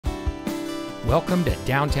Welcome to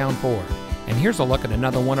Downtown Ford, and here's a look at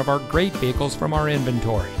another one of our great vehicles from our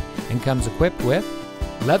inventory, and comes equipped with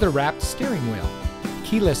leather-wrapped steering wheel,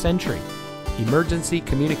 keyless entry, emergency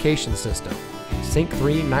communication system, Sync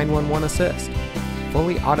 3 911 assist,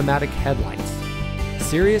 fully automatic headlights,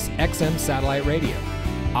 Sirius XM satellite radio,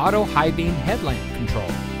 auto high beam headlamp control,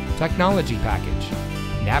 technology package,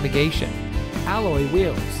 navigation, alloy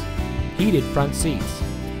wheels, heated front seats,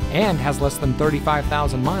 and has less than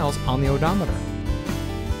 35,000 miles on the odometer.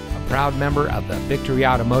 A proud member of the Victory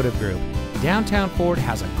Automotive Group, Downtown Ford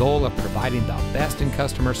has a goal of providing the best in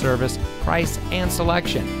customer service, price, and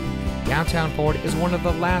selection. Downtown Ford is one of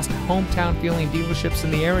the last hometown feeling dealerships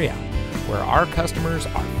in the area, where our customers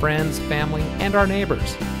are friends, family, and our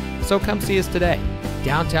neighbors. So come see us today.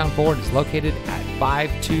 Downtown Ford is located at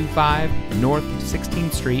 525 North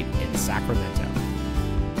 16th Street in Sacramento.